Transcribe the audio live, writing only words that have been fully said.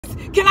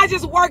can I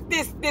just work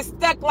this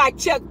stuck like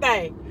Chuck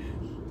thing?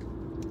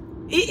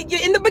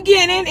 In the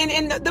beginning and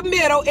in the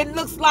middle, it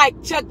looks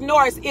like Chuck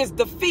Norris is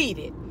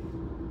defeated.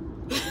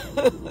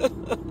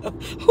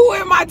 Who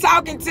am I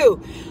talking to?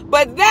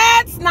 But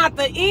that's not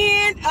the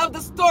end of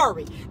the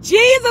story.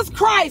 Jesus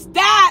Christ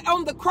died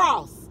on the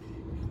cross.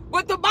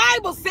 But the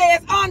Bible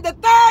says on the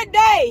third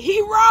day, he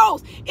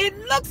rose. It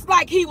looks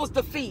like he was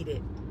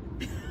defeated.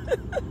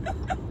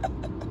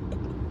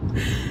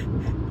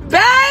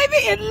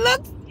 Baby, it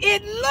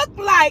looked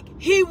like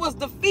he was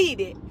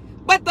defeated.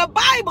 But the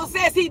Bible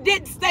says he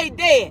didn't stay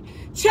dead.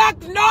 Chuck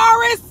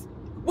Norris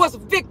was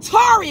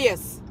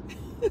victorious.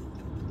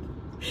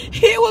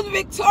 He was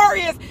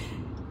victorious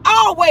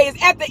always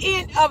at the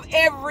end of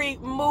every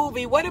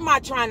movie. What am I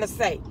trying to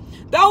say?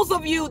 Those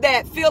of you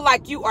that feel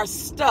like you are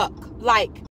stuck, like